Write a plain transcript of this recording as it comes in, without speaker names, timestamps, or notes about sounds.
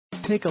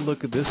Take a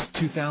look at this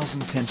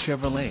 2010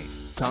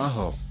 Chevrolet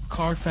Tahoe.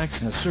 Carfax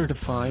has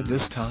certified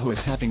this Tahoe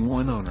as having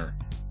one owner.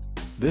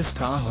 This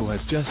Tahoe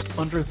has just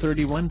under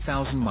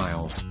 31,000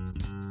 miles.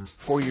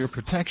 For your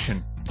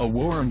protection, a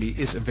warranty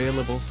is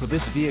available for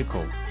this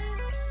vehicle.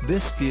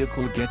 This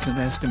vehicle gets an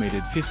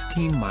estimated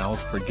 15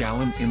 miles per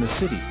gallon in the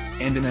city,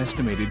 and an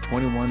estimated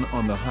 21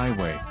 on the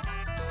highway.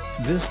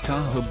 This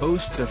Tahoe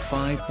boasts a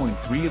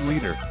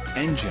 5.3-liter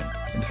engine,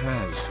 and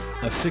has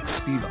a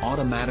 6-speed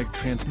automatic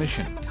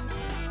transmission.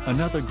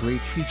 Another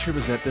great feature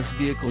is that this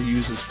vehicle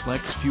uses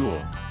flex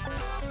fuel.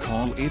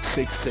 Call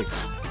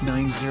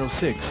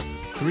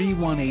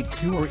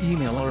 866-906-3182 or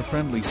email our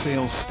friendly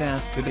sales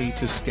staff today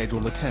to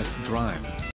schedule a test drive.